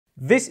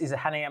This is a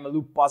Hanayama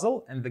loop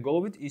puzzle, and the goal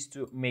of it is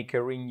to make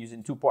a ring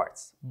using two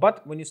parts.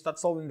 But when you start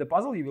solving the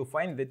puzzle, you will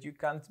find that you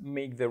can't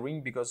make the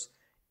ring because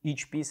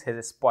each piece has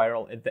a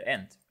spiral at the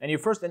end. And your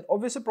first and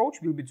obvious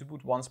approach will be to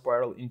put one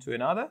spiral into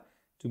another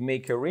to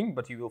make a ring,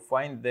 but you will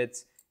find that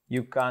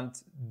you can't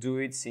do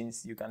it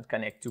since you can't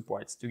connect two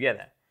parts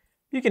together.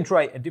 You can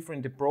try a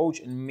different approach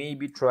and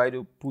maybe try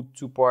to put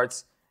two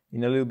parts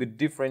in a little bit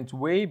different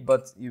way,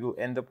 but you will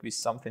end up with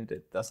something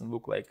that doesn't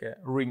look like a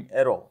ring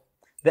at all.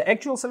 The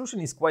actual solution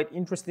is quite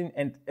interesting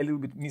and a little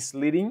bit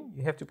misleading.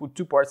 You have to put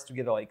two parts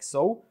together like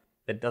so.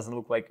 That doesn't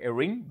look like a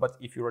ring, but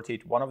if you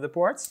rotate one of the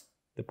parts,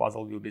 the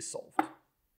puzzle will be solved.